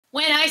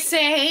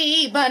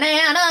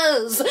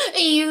bananas,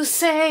 you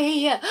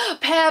say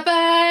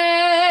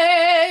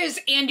peppers.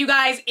 And you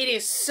guys, it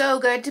is so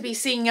good to be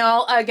seeing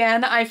y'all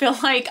again. I feel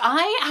like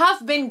I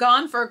have been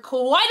gone for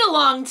quite a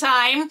long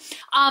time.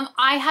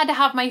 I had to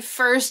have my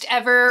first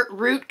ever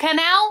root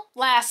canal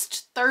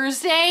last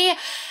Thursday,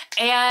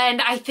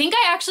 and I think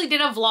I actually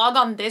did a vlog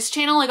on this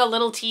channel, like a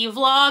little tea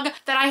vlog,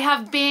 that I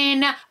have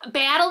been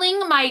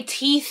battling my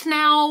teeth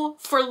now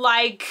for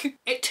like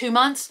 2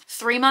 months,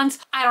 3 months,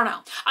 I don't know.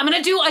 I'm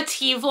gonna do a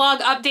tea vlog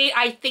update,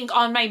 I think,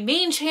 on my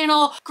main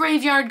channel,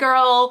 Graveyard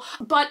Girl,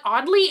 but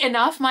oddly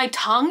enough, my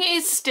tongue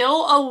is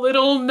still a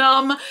little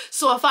numb,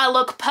 so if I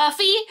look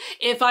puffy,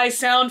 if I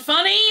sound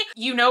funny,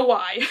 you know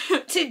why.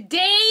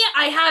 Today,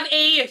 I have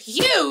a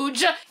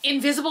huge,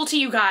 invisible to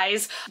you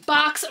guys,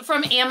 box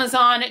from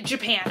Amazon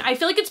Japan. I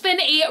feel like it's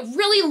been a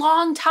really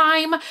long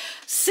time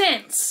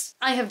since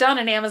I have done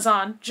an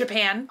Amazon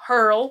Japan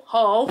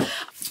haul.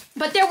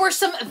 But there were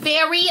some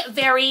very,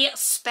 very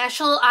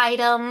special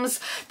items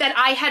that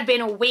I had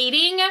been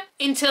waiting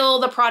until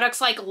the products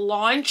like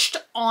launched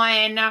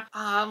on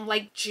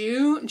like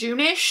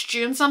June-ish,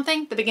 June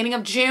something, the beginning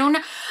of June.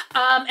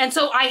 And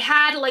so I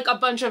had like a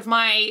bunch of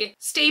my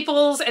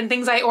staples and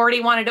things I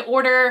already wanted to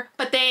order.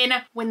 But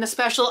then when the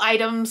special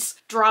items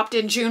dropped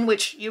in June,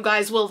 which you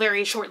guys will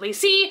very shortly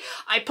see,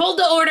 I pulled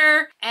the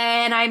order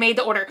and I made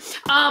the order.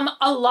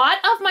 A lot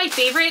of my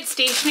favorite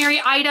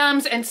stationery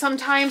items and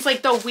sometimes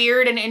like the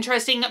weird and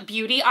interesting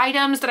beauty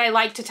items that I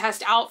like to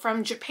test out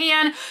from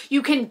Japan,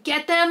 you can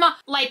get them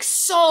like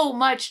so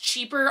much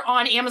cheaper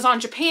on Amazon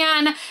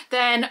Japan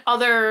than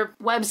other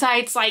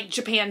websites like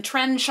Japan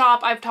Trend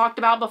Shop I've talked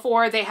about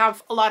before. They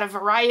have a lot of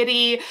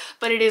variety,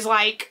 but it is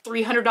like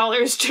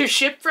 $300 to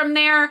ship from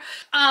there.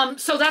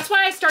 So that's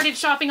why I started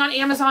shopping on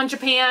Amazon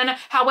Japan.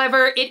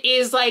 However, it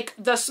is like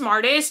the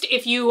smartest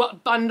if you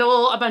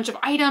bundle a bunch of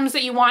items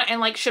that you want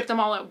and like ship them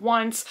all at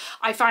once.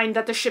 I find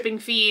that the shipping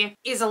fee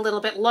is a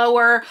little bit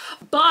lower,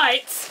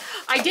 but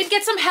I did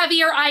get some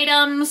heavier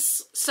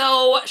items,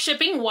 so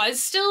shipping was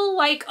still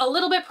like a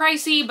little bit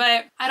pricey,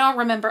 but I don't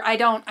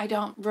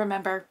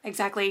remember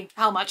exactly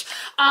how much.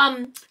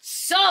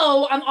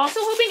 So I'm also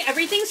hoping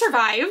everything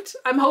survived.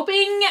 I'm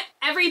hoping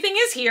everything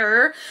is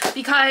here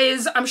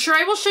because I'm sure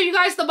I will show you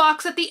guys the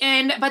box at the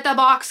end, but the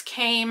box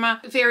came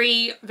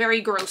very,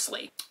 very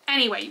grossly.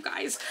 Anyway, you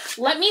guys,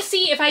 let me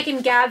see if I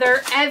can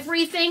gather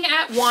everything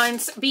at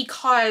once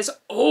because,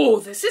 oh,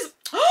 this is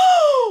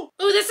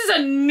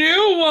a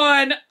new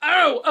one.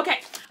 Oh, okay.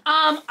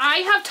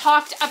 I have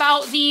talked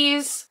about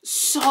these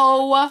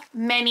so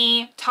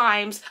many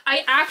times.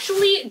 I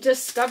actually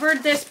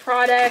discovered this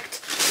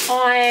product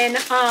on,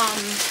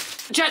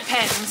 jet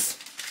pens.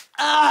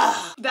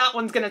 That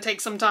one's gonna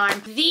take some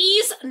time.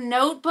 These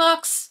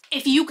notebooks,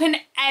 if you can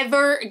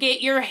ever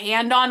get your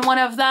hand on one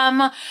of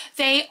them,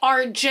 they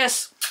are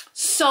just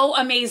so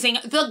amazing.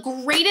 The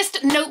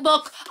greatest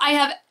notebook I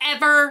have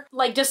ever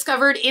like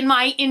discovered in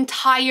my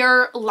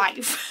entire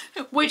life,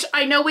 which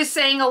I know is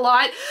saying a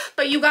lot,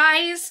 but you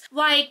guys,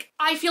 like,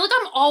 I feel like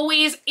I'm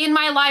always in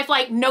my life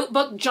like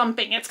notebook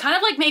jumping. It's kind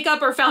of like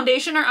makeup or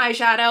foundation or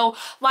eyeshadow.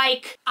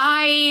 Like,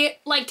 I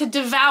like to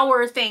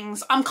devour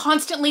things. I'm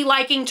constantly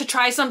liking to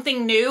try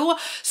something new.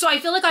 So I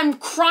feel like I'm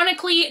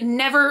chronically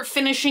never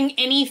finishing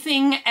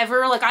anything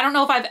ever. Like, I don't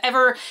know if I've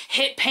ever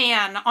hit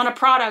pan on a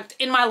product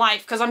in my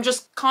life because I'm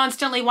just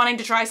constantly wanting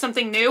to try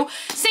something new.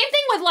 Same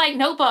thing with like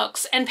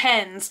notebooks and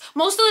pens.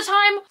 Most of the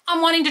time,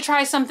 I'm wanting to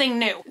try something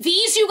new.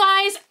 These, you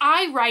guys,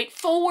 I write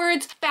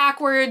forwards,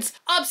 backwards,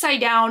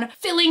 upside down,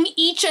 filling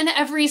each and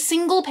every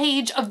single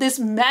page of this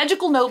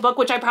magical notebook,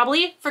 which I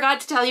probably forgot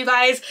to tell you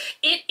guys.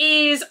 It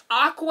is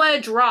Aqua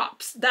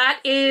Drops. That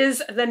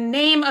is the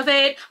name of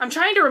it. I'm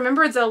trying to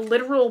remember the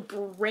literal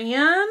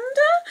brand,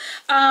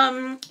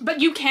 but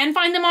you can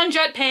find them on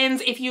Jet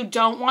Pens if you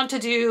don't want to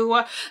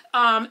do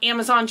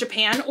Amazon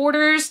Japan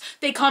orders.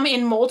 They come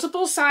in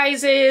multiple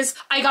sizes.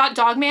 I got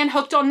Dogman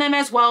hooked on them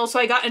as well, so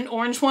I got an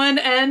orange one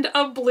and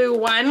a blue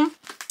one.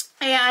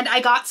 And I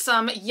got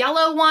some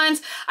yellow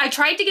ones. I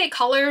tried to get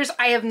colors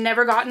I have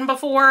never gotten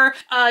before.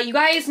 You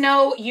guys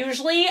know,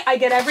 usually I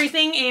get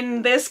everything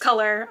in this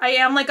color. I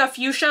am like a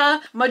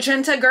fuchsia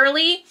magenta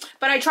girly,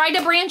 but I tried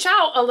to branch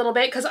out a little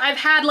bit because I've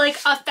had like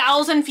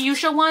 1,000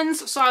 fuchsia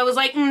ones. So I was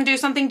like, do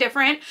something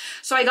different.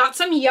 So I got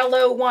some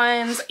yellow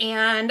ones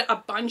and a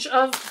bunch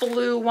of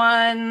blue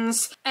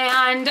ones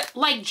and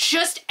like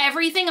just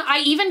everything.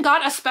 I even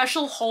got a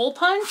special hole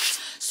punch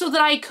so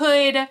that I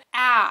could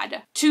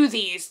add to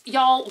these.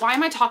 Y'all, why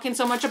am I talking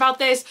so much about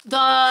this?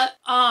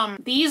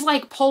 These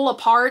like pull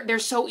apart. They're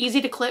so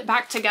easy to clip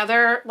back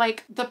together.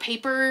 Like the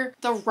paper,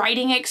 the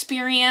writing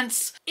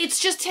experience.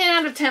 It's just 10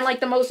 out of 10, like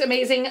the most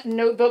amazing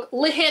notebook.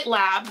 Lihit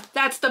Lab,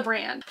 that's the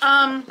brand.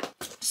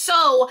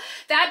 So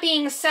that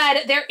being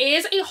said, there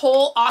is a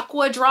whole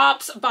Aqua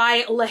Drops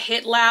by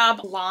Lihit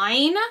Lab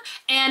line.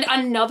 And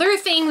another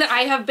thing that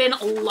I have been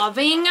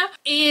loving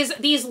is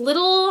these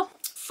little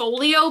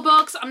folio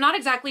books. I'm not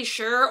exactly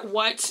sure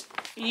what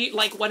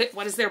like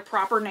what is their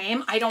proper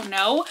name? I don't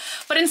know.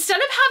 But instead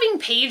of having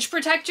page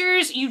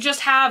protectors, you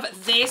just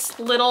have this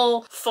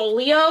little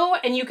folio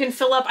and you can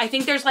fill up, I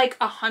think there's like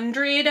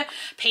 100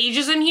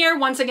 pages in here.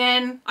 Once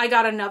again, I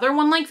got another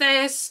one like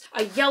this,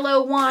 a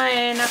yellow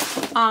one,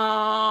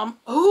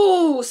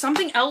 oh,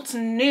 something else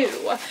new.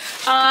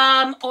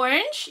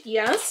 Orange,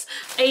 yes,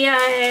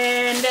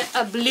 and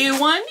a blue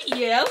one,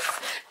 yes,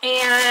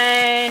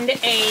 and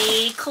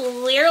a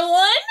clear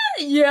one,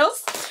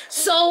 yes.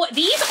 So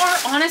these are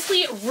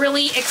honestly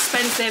really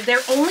expensive. They're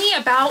only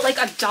about like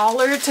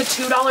 $1 to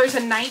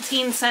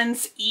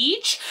 $2.19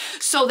 each.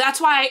 So that's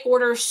why I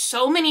order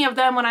so many of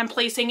them when I'm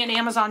placing an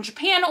Amazon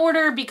Japan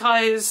order,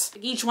 because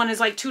each one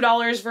is like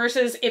 $2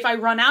 versus if I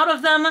run out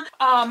of them,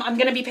 I'm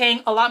gonna be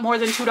paying a lot more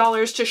than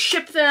 $2 to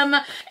ship them.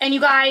 And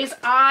you guys,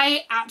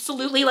 I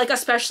absolutely, like,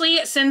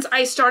 especially since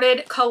I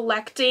started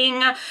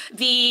collecting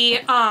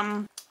the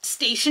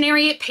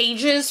stationery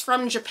pages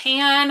from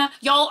Japan.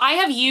 Y'all, I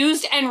have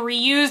used and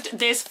reused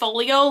this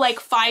folio like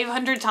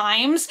 500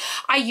 times.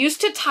 I used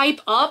to type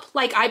up,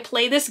 like, I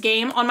play this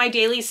game on my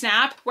daily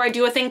snap where I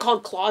do a thing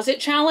called closet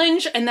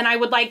challenge, and then I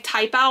would like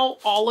type out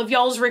all of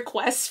y'all's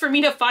requests for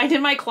me to find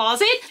in my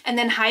closet and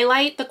then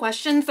highlight the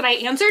questions that I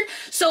answered.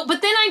 So,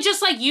 but then I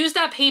just like used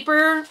that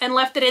paper and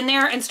left it in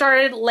there and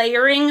started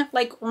layering.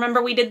 Like,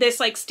 remember we did this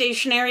like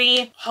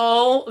stationery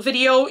haul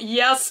video?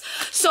 Yes.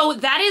 So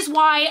that is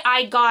why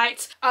I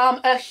got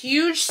a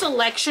huge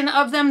selection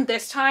of them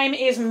this time.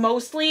 Is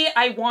mostly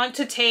I want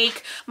to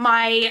take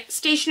my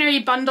stationery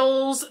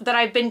bundles that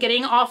I've been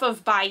getting off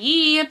of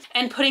Buyee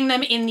and putting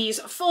them in these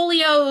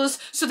folios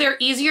so they're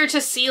easier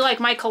to see, like,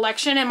 my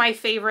collection and my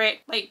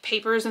favorite like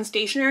papers and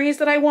stationeries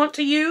that I want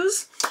to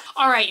use.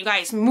 All right, you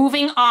guys,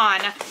 moving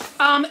on.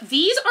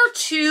 These are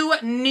two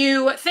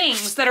new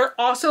things that are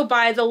also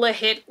by the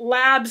LeHit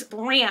Labs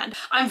brand.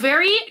 I'm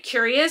very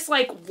curious,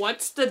 like,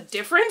 what's the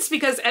difference?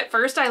 Because at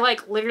first I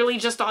like literally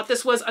just thought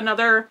this was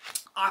another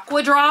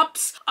Aqua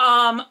Drops.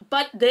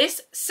 But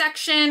this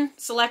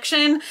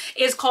selection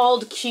is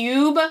called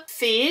Cube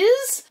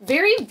Fizz.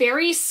 Very,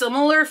 very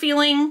similar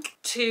feeling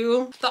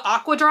to the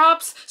Aqua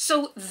Drops.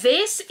 So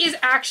this is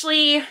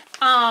actually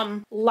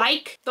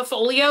like the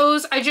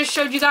folios I just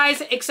showed you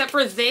guys, except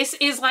for this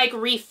is like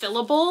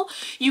refillable.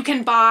 You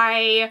can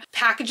buy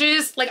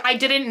packages. Like, I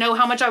didn't know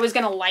how much I was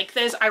gonna like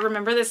this. I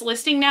remember this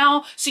listing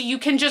now. So you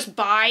can just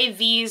buy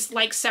these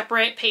like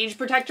separate page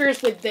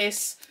protectors with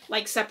this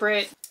like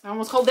separate, I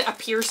almost called it a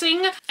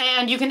piercing,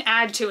 and you can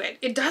add to it.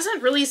 It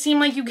doesn't really seem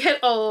like you get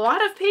a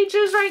lot of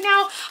pages right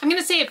now. I'm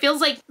gonna say it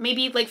feels like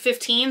maybe like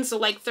 15, so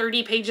like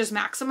 30 pages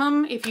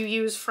maximum if you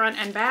use front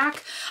and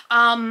back.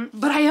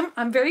 But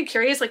I'm very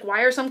curious, like,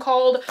 why are some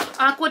called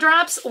Aqua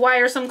Drops? Why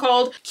are some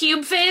called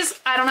Cube Fizz?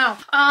 I don't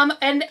know.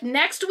 And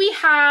next we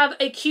have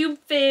a Cube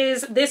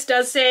Fizz. This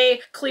does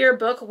say clear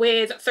book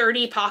with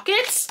 30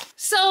 pockets.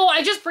 So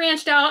I just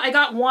branched out. I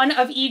got one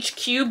of each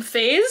Cube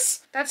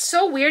Fizz. That's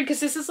so weird because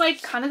this is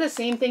like kind of the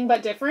same thing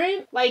but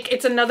different. Like,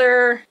 it's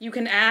another, you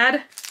can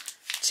add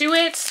to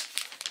it.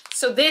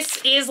 So this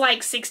is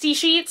like 60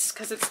 sheets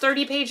because it's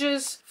 30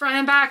 pages front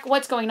and back.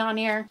 What's going on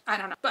here? I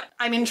don't know, but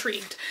I'm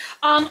intrigued.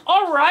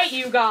 All right,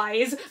 you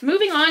guys,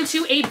 moving on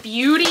to a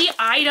beauty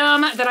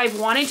item that I've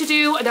wanted to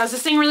do. Does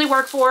this thing really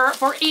work for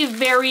a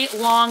very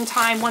long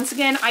time? Once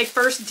again, I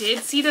first did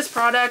see this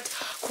product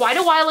quite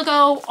a while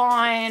ago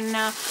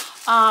on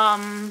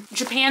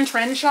Japan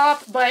Trend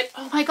Shop, but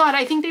oh my god,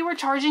 I think they were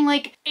charging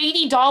like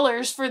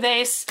 $80 for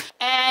this,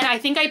 and I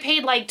think I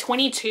paid like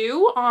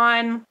 $22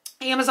 on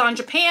Amazon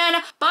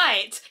Japan.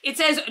 But it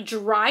says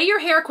dry your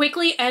hair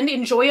quickly and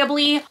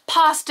enjoyably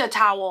pasta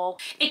towel.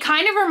 It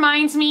kind of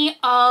reminds me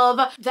of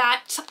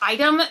that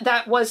item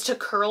that was to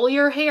curl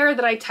your hair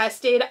that I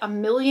tested a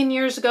million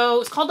years ago.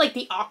 It's called like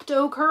the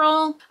Octo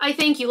Curl. I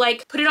think you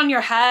like put it on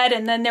your head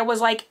and then there was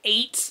like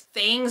 8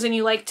 things and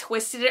you like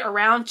twisted it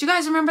around. Do you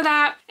guys remember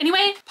that?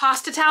 Anyway,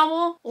 pasta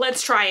towel,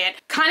 let's try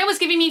it. Kind of was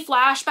giving me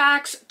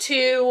flashbacks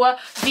to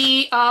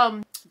the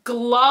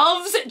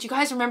gloves. Do you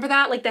guys remember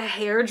that? Like the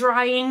hair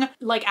drying,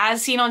 like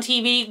as seen on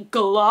TV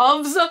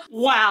gloves.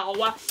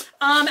 Wow.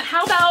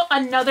 How about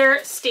another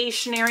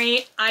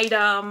stationery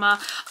item?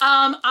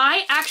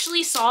 I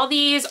actually saw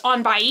these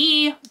on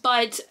Buyee,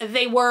 but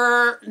they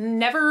were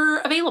never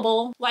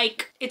available.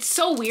 Like, it's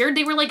so weird.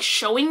 They were like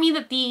showing me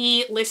that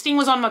the listing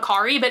was on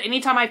Mercari, but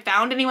anytime I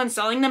found anyone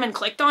selling them and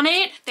clicked on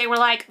it, they were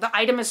like, the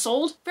item is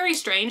sold. Very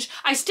strange.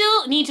 I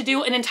still need to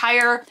do an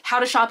entire how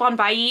to shop on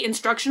Buyee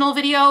instructional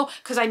video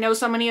because I know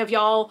so many of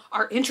y'all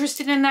are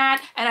interested in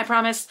that, and I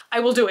promise I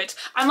will do it.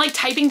 I'm like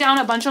typing down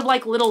a bunch of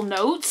like little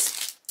notes.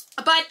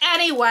 But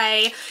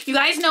anyway, you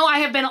guys know I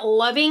have been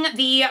loving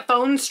the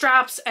phone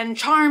straps and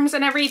charms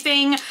and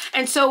everything.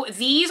 And so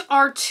these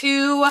are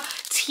 2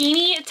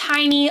 teeny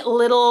tiny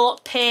little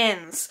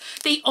pins.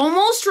 They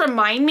almost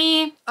remind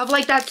me of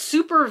like that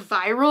super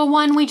viral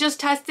one we just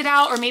tested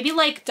out, or maybe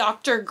like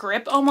Dr.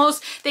 Grip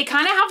almost. They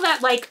kind of have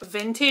that like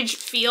vintage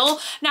feel.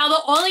 Now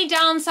the only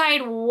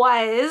downside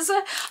was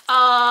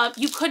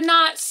you could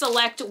not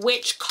select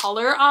which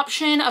color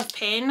option of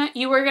pin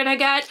you were gonna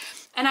get.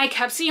 and I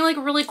kept seeing like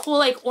really cool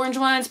like orange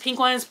ones, pink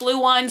ones, blue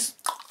ones.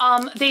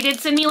 They did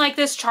send me like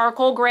this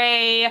charcoal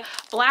gray,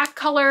 black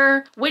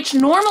color, which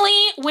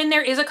normally when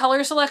there is a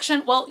color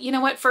selection, well, you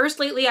know what? First,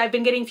 lately I've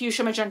been getting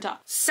fuchsia magenta.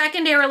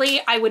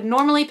 Secondarily, I would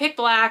normally pick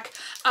black,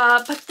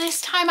 but this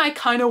time I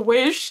kind of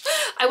wish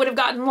I would have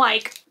gotten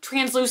like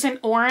translucent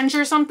orange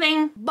or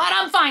something, but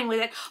I'm fine with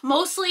it.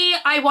 Mostly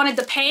I wanted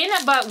the pen,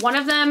 but one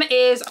of them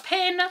is a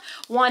pen,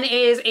 one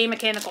is a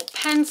mechanical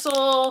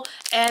pencil,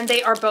 and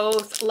they are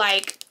both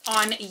like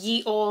on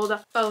ye old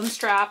phone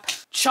strap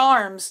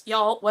charms.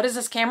 Y'all, what is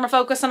this camera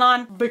focusing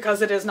on?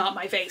 Because it is not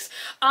my face.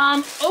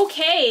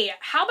 Okay,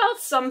 how about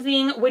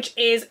something which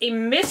is a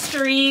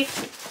mystery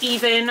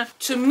even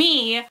to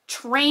me?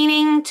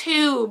 Training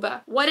tube.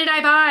 What did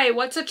I buy?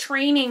 What's a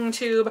training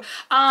tube?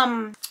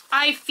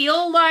 I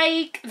feel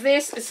like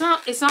this, it's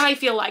not I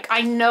feel like.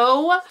 I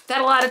know that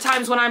a lot of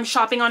times when I'm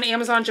shopping on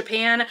Amazon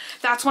Japan,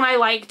 that's when I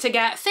like to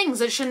get things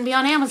that shouldn't be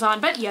on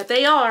Amazon, but yet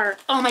they are.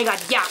 Oh my God,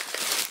 yeah.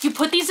 You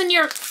put these in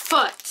your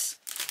foot.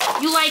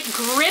 You like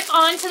grip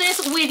onto this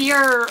with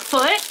your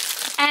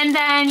foot, and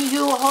then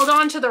you hold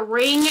on to the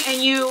ring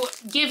and you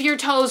give your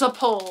toes a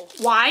pull.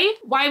 Why?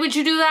 Why would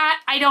you do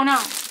that? I don't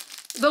know.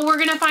 But we're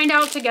gonna find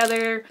out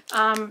together.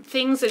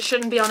 Things that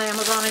shouldn't be on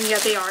Amazon, and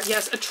yet they are.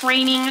 Yes, a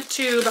training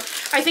tube.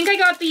 I think I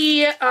got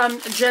the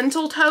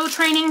gentle toe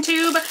training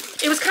tube.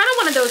 It was kind of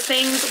one of those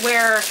things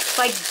where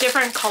like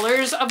different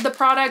colors of the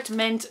product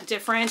meant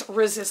different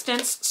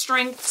resistance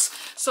strengths.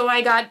 So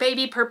I got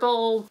baby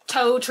purple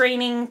toe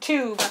training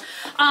tube.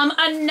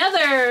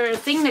 Another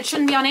thing that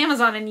shouldn't be on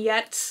Amazon, and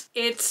yet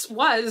it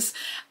was,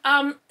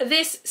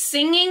 this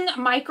singing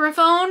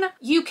microphone.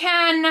 You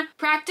can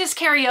practice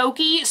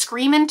karaoke,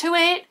 scream into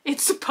it.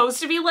 It's supposed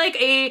to be like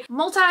a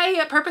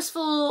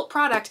multi-purposeful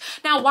product.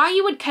 Now, why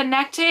you would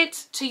connect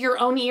it to your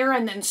own ear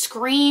and then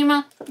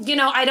scream, you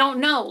know, I don't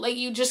know. Like,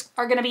 you just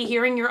are gonna be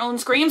hearing your own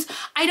screams.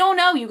 I don't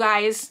know, you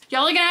guys.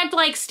 Y'all are gonna have to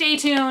like stay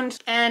tuned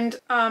and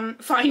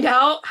find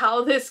out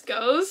how this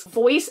goes.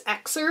 Voice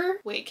Xer.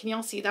 Wait, can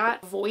y'all see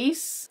that?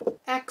 Voice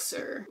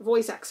Xer.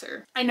 Voice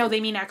Xer. I know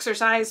they mean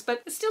exercise,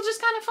 but it's still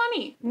just kind of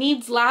funny.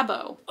 Needs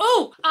Labo.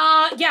 Oh,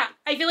 yeah.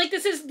 I feel like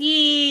this is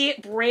the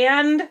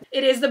brand.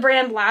 It is the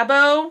brand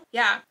Labo.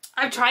 Yeah.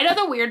 I've tried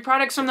other weird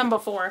products from them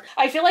before.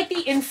 I feel like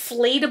the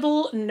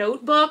inflatable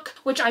notebook,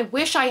 which I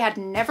wish I had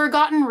never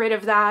gotten rid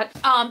of that.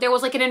 There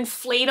was like an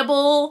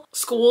inflatable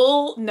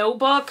school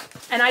notebook,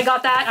 and I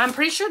got that. I'm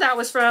pretty sure that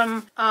was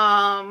from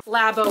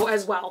Labo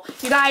as well.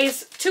 You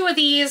guys, two of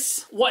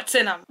these, what's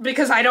in them?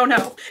 Because I don't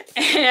know.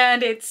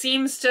 And it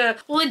seems to,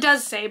 well, it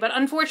does say, but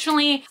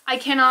unfortunately I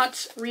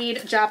cannot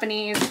read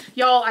Japanese.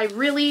 Y'all, I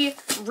really,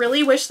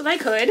 really wish that I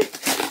could.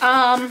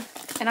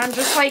 And I'm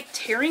just like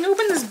tearing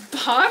open this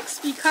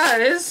box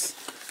because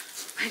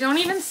I don't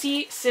even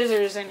see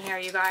scissors in here,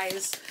 you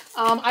guys.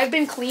 I've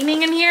been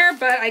cleaning in here,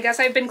 but I guess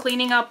I've been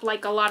cleaning up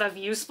like a lot of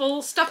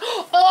useful stuff.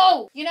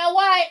 Oh, you know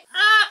what?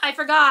 I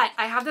forgot.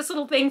 I have this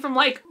little thing from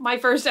like my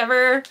first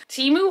ever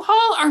Temu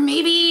haul, or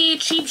maybe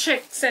Cheap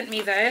Chick sent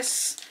me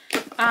this.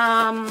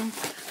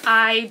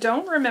 I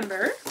don't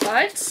remember,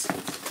 but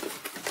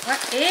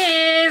what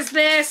is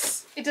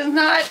this? It does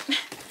not...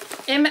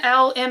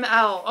 ML.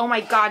 Oh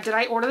my God, did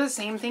I order the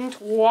same thing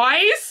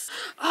twice?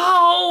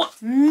 Oh,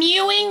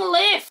 mewing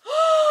lift.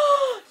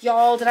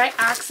 Y'all, did I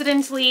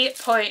accidentally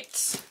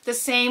put the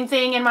same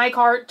thing in my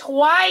cart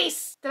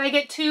twice? Did I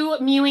get two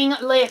mewing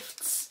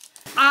lifts?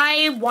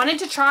 I wanted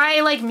to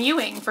try like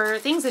mewing for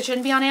things that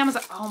shouldn't be on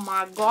Amazon. Oh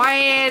my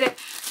God.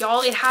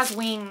 Y'all, it has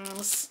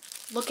wings.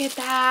 Look at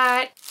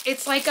that.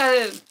 It's like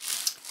a...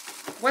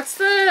 What's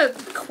the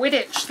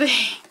Quidditch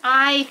thing?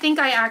 I think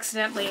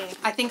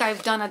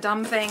I've done a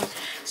dumb thing.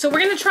 So we're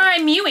gonna try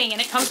mewing,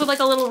 and it comes with like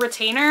a little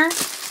retainer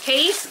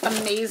case.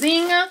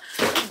 Amazing.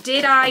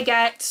 Did I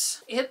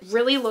get, it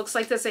really looks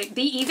like this.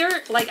 They either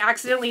like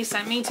accidentally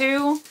sent me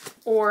to,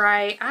 or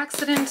I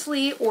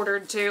accidentally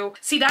ordered to.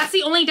 See, that's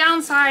the only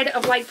downside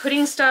of like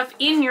putting stuff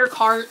in your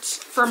cart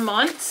for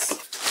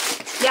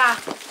months. Yeah.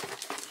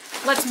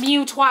 Let's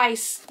mew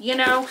twice, you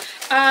know?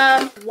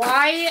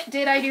 Why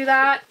did I do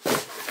that?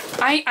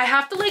 I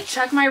have to like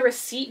check my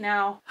receipt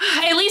now.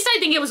 At least I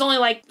think it was only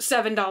like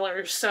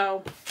 $7,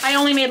 so I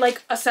only made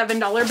like a $7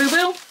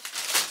 boo-boo.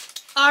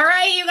 All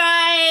right, you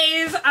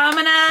guys, I'm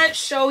gonna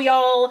show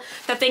y'all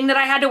the thing that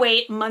I had to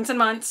wait months and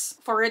months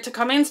for it to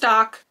come in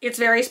stock. It's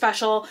very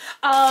special.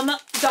 Dogman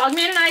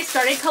and I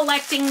started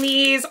collecting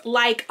these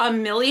like a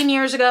million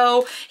years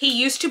ago. He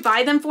used to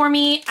buy them for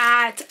me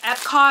at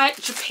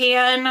Epcot,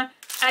 Japan,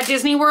 at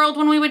Disney World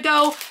when we would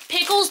go.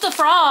 Pickles the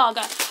Frog.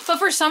 But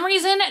for some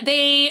reason,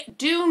 they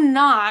do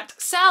not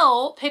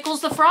sell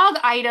Pickles the Frog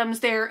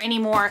items there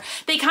anymore.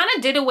 They kind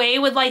of did away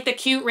with like the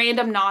cute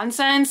random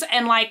nonsense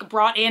and like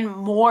brought in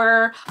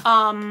more,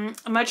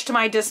 much to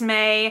my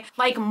dismay,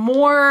 like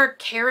more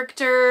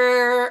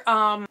character,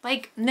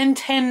 like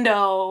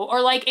Nintendo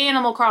or like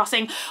Animal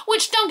Crossing,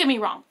 which don't get me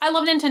wrong. I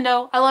love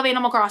Nintendo. I love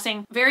Animal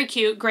Crossing. Very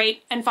cute,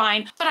 great, and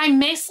fine. But I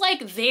miss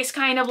like this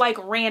kind of like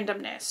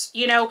randomness,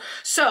 you know?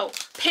 So,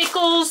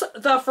 Pickles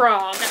the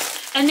Frog.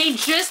 and they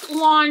just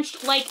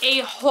launched like a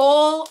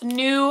whole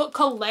new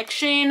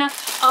collection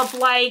of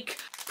like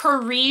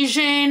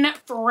Parisian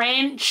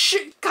French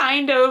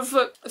kind of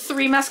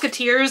Three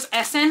Musketeers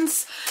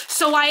essence.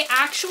 So I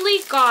actually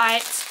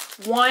got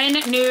one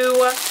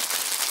new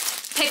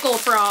pickle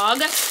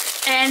frog,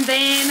 and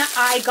then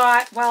I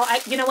got, well,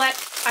 you know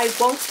what? I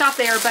won't stop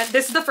there, but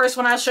this is the first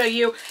one I'll show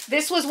you.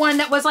 This was one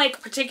that was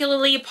like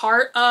particularly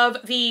part of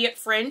the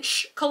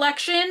French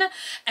collection,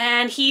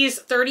 and he's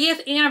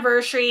 30th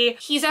anniversary.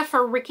 He's a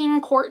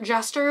freaking court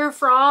jester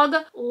frog.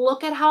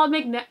 Look at how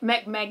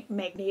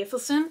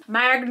magnificent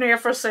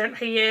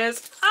he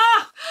is.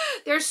 Ah,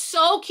 they're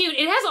so cute.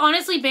 It has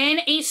honestly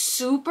been a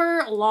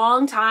super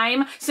long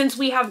time since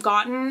we have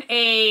gotten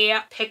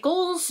a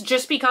pickles,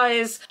 just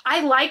because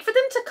I like for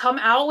them to come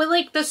out with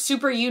like the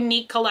super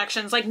unique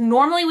collections. Like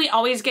normally we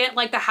always get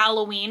like the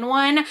Halloween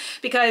one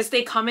because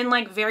they come in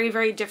like very,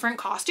 very different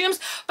costumes,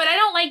 but I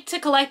don't like to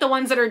collect the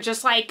ones that are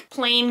just like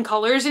plain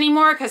colors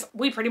anymore because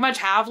we pretty much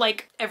have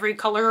like every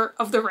color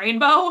of the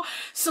rainbow.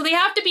 So they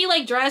have to be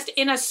like dressed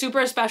in a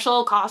super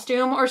special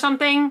costume or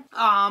something.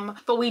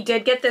 But we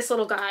did get this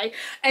little guy.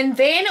 And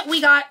then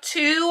we got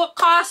two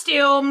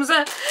costumes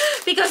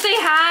because they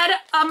had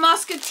a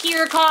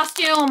musketeer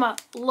costume.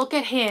 Look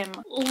at him.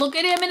 Look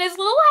at him in his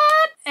little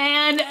hat.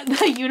 And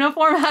the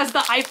uniform has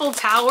the Eiffel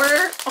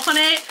Tower on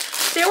it.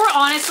 There were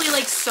honestly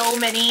like so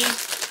many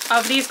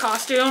of these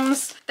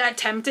costumes that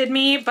tempted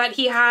me, but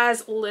he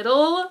has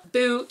little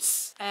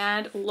boots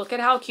and look at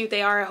how cute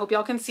they are. I hope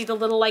y'all can see the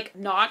little like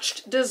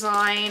notched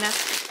design.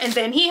 And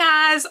then he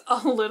has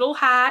a little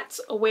hat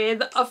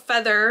with a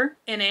feather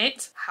in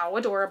it. How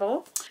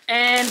adorable.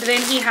 And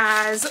then he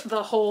has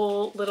the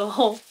whole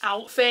little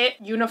outfit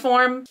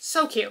uniform.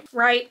 So cute,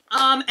 right?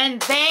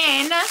 And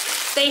then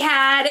they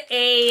had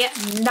a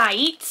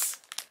knight,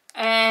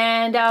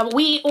 and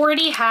we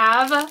already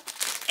have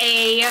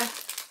a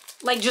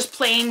like just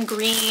plain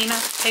green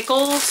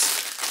pickles,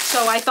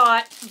 so I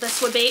thought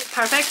this would be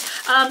perfect.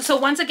 So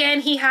once again,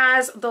 he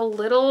has the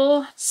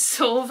little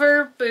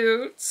silver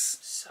boots.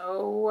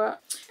 So,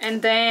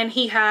 and then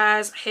he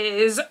has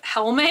his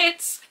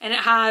helmet, and it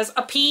has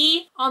a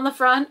P on the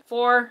front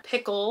for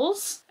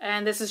pickles.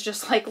 And this is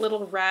just like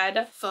little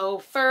red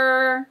faux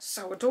fur.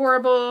 So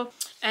adorable.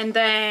 And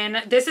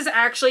then this is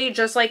actually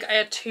just like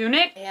a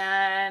tunic,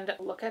 and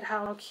look at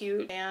how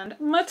cute and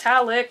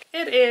metallic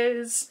it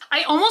is.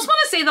 I almost want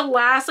to say the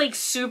last like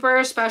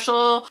super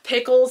special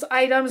pickles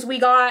items we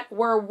got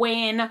were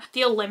when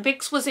the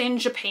Olympics was in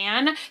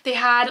Japan. They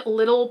had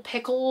little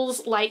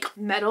pickles like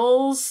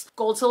medals,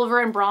 gold,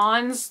 silver, and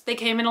bronze. They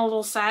came in a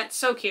little set.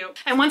 So cute.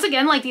 And once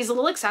again, like these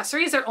little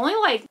accessories, they're only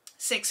like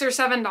 $6 or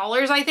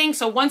 $7, I think.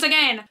 So once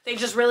again, they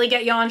just really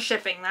get you on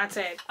shipping. That's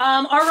it.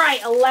 All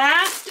right,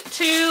 last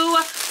two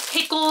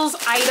pickles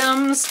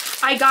items.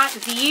 I got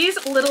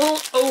these little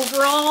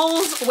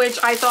overalls, which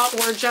I thought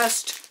were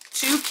just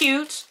too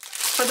cute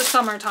for the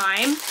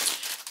summertime.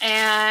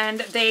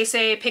 And they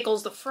say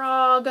Pickles the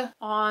Frog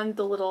on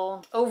the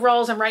little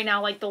overalls, and right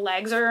now like the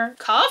legs are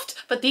cuffed,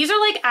 but these are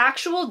like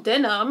actual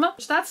denim,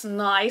 which that's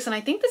nice. And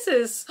I think this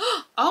is,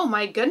 oh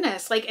my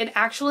goodness, like it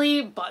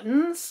actually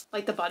buttons,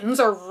 like the buttons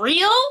are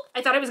real.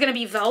 I thought it was gonna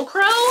be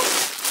Velcro.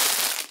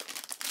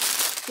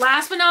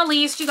 Last but not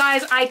least, you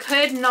guys, I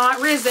could not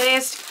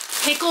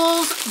resist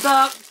Pickles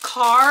the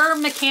car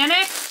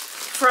mechanic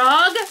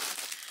frog.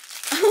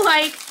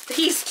 Like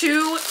he's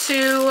too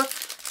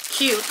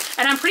cute.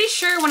 And I'm pretty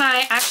sure when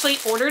I actually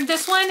ordered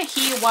this one,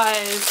 he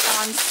was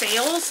on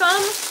sale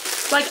some.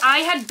 Like I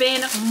had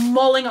been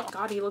mulling, oh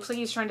God, he looks like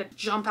he's trying to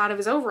jump out of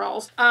his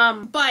overalls.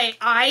 But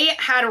I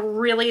had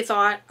really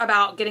thought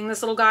about getting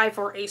this little guy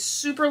for a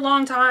super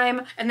long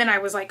time. And then I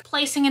was like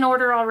placing an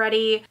order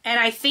already. And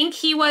I think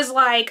he was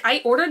like,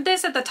 I ordered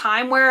this at the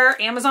time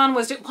where Amazon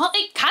was doing, well,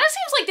 it kind of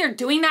seems like they're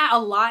doing that a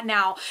lot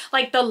now,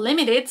 like the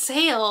limited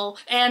sale.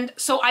 And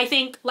so I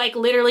think like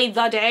literally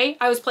the day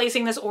I was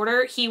placing this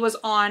order, he was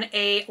on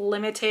a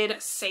limited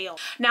sale.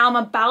 Now I'm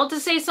about to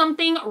say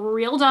something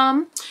real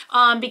dumb,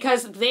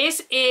 because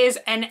this is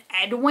an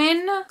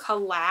Edwin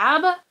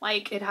collab.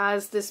 Like it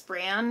has this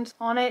brand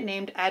on it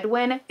named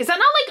Edwin. Is that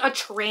not like a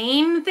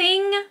train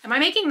thing? Am I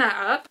making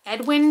that up?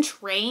 Edwin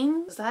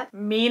train? Does that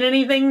mean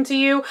anything to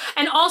you?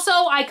 And also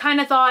I kind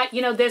of thought,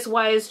 you know, this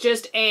was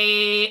just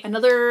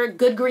another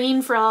good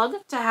green frog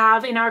to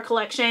have in our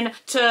collection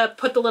to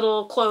put the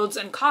little clothes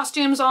and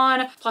costumes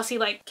on. Plus he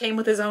like came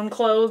with his own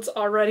clothes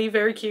already.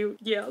 Very cute.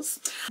 Yes.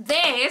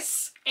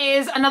 This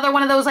is another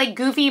one of those like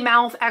goofy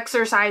mouth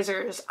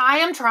exercisers. I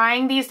am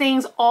trying these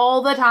things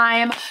all the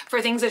time for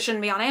things that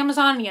shouldn't be on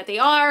Amazon, and yet they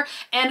are,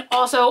 and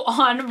also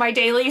on my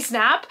daily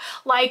snap.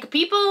 Like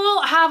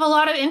people have a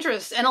lot of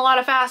interest and a lot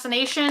of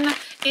fascination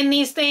in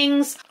these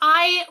things.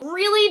 I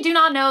really do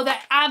not know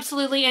that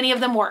absolutely any of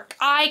them work.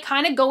 I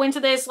kind of go into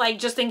this like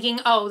just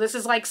thinking, oh, this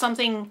is like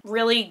something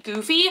really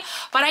goofy,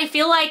 but I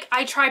feel like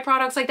I try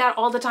products like that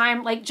all the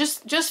time, like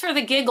just for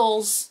the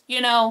giggles, you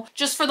know,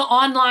 just for the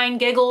online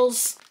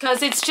giggles.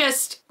 because it's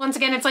just, once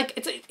again, it's like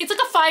a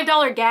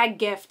 $5 gag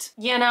gift,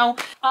 you know?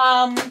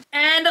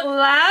 And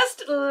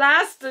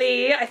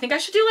lastly, I think I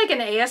should do like an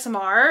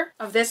ASMR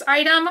of this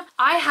item.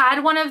 I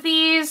had one of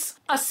these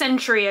a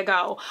century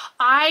ago.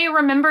 I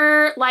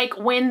remember like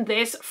when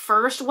this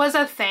first was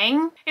a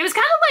thing, it was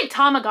kind of like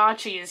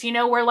Tamagotchis, you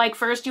know, where like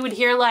first you would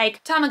hear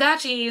like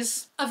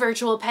Tamagotchis, a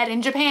virtual pet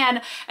in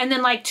Japan, and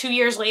then like 2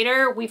 years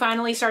later we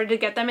finally started to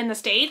get them in the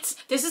States.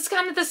 This is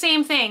kind of the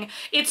same thing.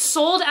 It's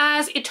sold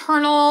as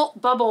Eternal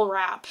Bubble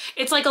Wrap.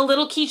 It's like a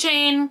little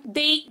keychain.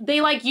 They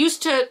like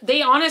used to,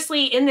 they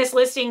honestly in this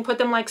listing put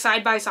them like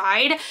side by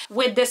side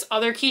with this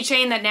other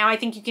keychain that now I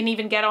think you can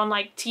even get on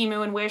like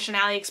Temu and Wish and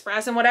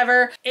AliExpress and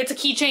whatever. It's a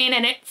keychain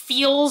and it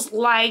feels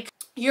like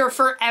you're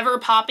forever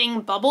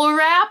popping bubble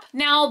wrap.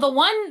 Now, the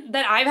one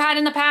that I've had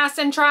in the past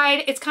and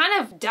tried, it's kind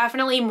of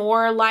definitely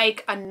more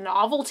like a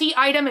novelty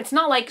item. It's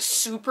not like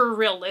super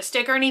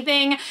realistic or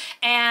anything,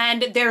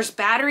 and there's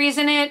batteries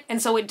in it,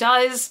 and so it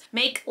does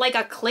make like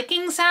a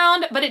clicking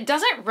sound, but it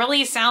doesn't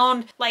really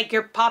sound like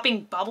you're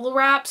popping bubble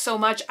wrap so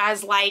much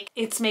as like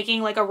it's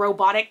making like a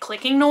robotic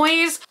clicking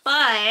noise.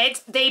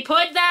 But they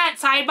put that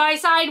side by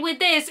side with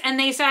this, and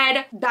they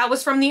said that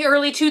was from the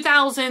early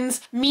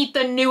 2000s, meet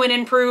the new and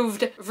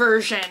improved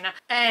version.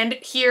 And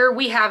here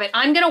we have it.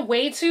 I'm gonna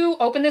wait to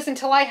open this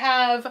until I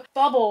have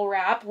bubble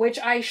wrap, which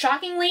I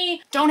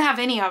shockingly don't have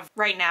any of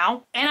right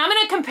now. And I'm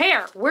gonna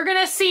compare. We're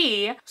gonna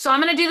see. So I'm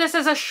gonna do this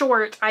as a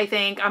short, I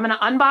think. I'm gonna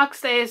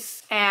unbox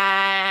this,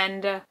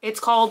 and it's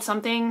called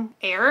something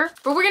Air.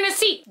 But we're gonna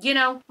see, you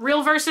know,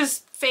 real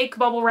versus fake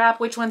bubble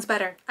wrap, which one's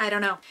better? I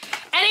don't know.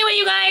 Anyway,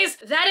 you guys,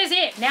 that is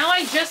it. Now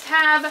I just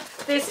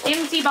have this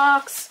empty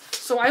box.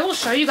 So I will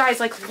show you guys,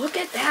 like, look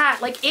at that.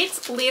 Like,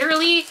 it's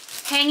literally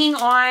hanging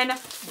on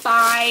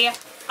by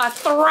a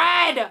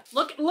thread.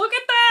 Look at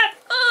that.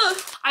 Ugh.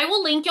 I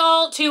will link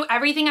y'all to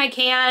everything I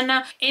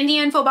can in the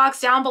info box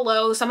down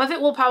below. Some of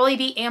it will probably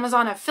be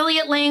Amazon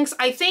affiliate links.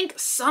 I think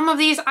some of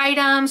these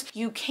items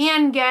you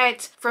can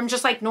get from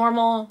just like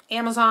normal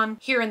Amazon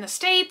here in the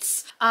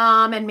States.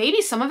 And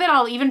maybe some of it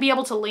I'll even be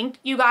able to link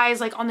you guys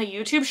like on the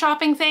YouTube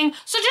shopping thing.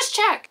 So just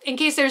check in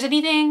case there's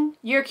anything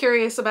you're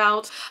curious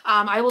about.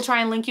 I will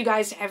try and link you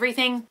guys to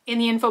everything in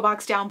the info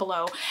box down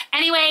below.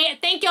 Anyway,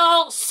 thank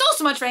y'all so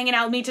much for hanging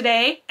out with me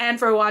today and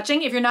for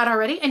watching. If you're not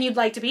already and you'd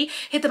like to be,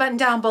 hit the button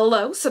down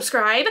below,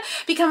 subscribe,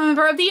 become a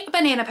member of the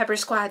Banana Pepper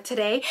Squad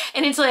today.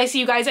 And until I see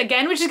you guys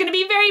again, which is going to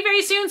be very,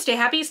 very soon, stay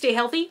happy, stay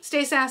healthy,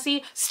 stay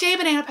sassy, stay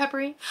banana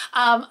peppery.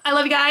 I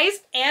love you guys,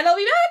 and I'll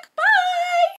be back. Bye!